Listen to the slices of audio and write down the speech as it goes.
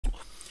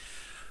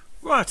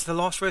Right, the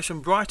last race from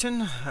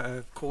Brighton,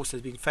 of course,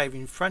 has been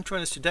favouring front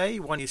runners today.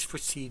 One is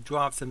Fritzy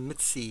Drives and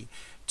Mitzi,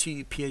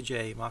 2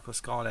 Piaget, Michael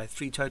Scala,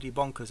 3 Totally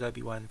Bonkers,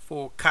 Obi-Wan,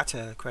 4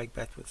 Cutter, Craig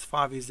Betworth,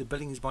 5 is the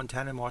Billings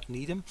Montana, Martin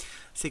Needham,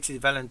 6 is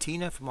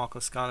Valentina for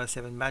Michael Scala,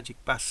 7 Magic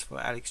Bus for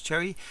Alex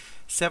Cherry,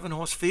 7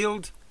 Horse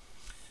Field.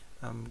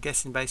 I'm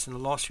guessing based on the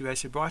last few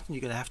races of Brighton,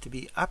 you're going to have to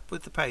be up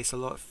with the pace a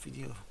lot.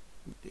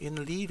 In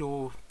the lead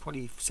or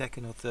probably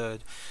second or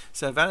third.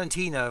 So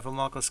Valentina for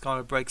Michael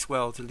Scala breaks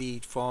well to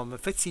lead from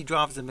Fitzy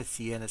Drives the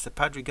Mitzi, and it's a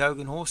Padre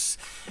Gogan horse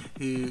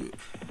who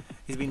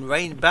has been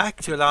reined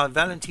back to allow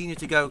Valentina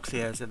to go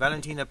clear. So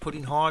Valentina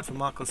putting hard for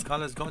Michael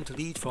Scala has gone to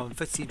lead from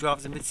Fitzy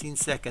Drives the Mitzi in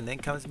second. Then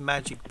comes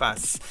Magic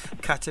Bus,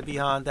 Cutter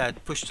behind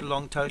that, pushed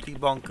along Totally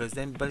Bonkers.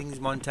 Then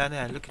Billings Montana,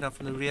 and looking up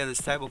from the rear, the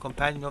stable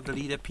companion of the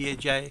leader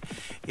Piaget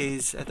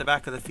is at the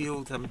back of the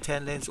field,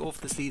 10 lengths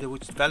off this leader,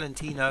 which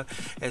Valentino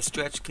has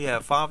stretched clear.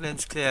 5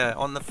 lengths clear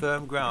on the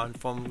firm ground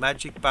from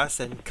Magic Bus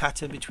and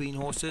Cutter between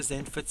horses.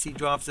 Then Fitzy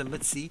Drives the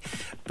Mitzi,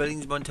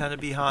 Billings Montana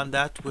behind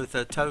that with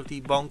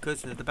Totally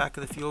Bonkers, and at the back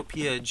of the field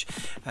Piaget,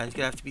 and it's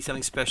going to have to be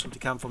something special to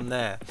come from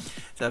there.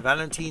 So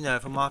Valentino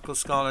from Michael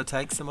Scala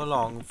takes them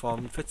along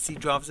from Fitzy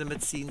Drives the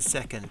Mitzi in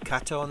second.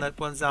 Cutter on that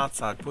one's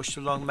outside, pushed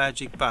along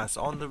Magic Bus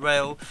on the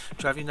rail,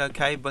 travelling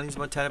okay. Billings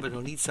Montana, but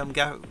will need some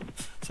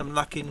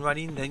luck in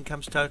running. Then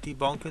comes Totally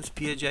Bonkers.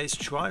 Piaget's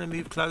trying to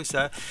move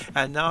closer,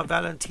 and now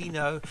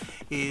Valentino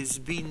is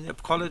being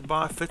collared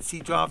by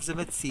Fitzy Drives the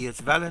Mitzi.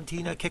 It's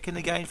Valentino kicking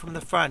again from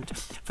the front.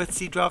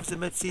 Fitzy Drives the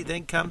Mitzi,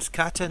 then comes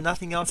Cutter.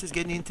 Nothing else is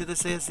getting into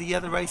this as the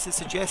other races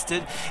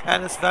suggested,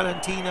 and it's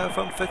Valentino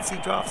from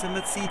Fitzy Drives the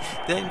Mitzi,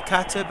 then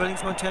Cutter.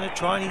 Billings Montana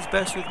trying his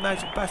best with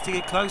Magic Bus to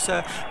get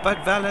closer,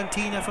 but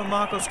Valentino from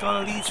Michael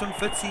Scala leads from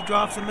Fitzy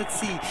Drives the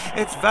Mitzi.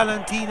 It's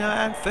Valentino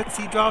and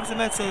Fitzy Drives the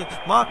Mitzi.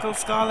 Michael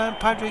Scala and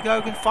Padre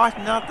Gogan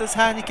fighting out this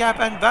handicap,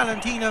 and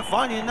Valentino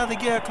finding another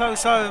gear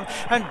close home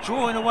and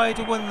drawing away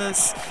to win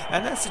this.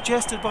 And that's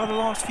suggested by the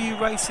last few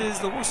races.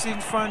 The horses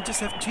in front just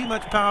have too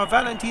much power.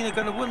 Valentina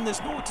going to win this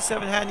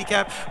 0-7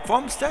 handicap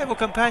from stable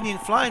companion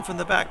flying from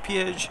the back,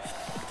 Piaget.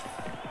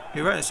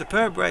 He ran a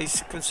superb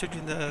race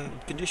considering the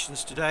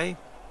conditions today.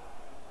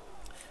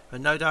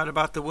 But no doubt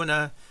about the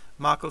winner.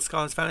 Michael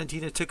Scala's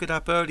Valentina took it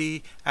up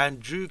early and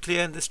drew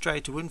clear in the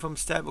straight to win from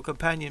stable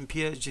companion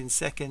Piaget in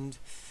second.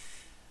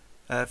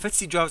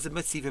 Fitzy Drives the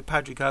Mitzi for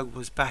Padre Gogan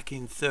was back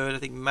in third. I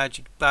think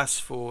Magic Bus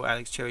for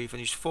Alex Cherry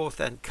finished fourth,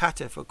 and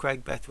Cutter for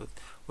Craig Betworth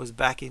was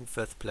back in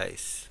fifth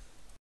place.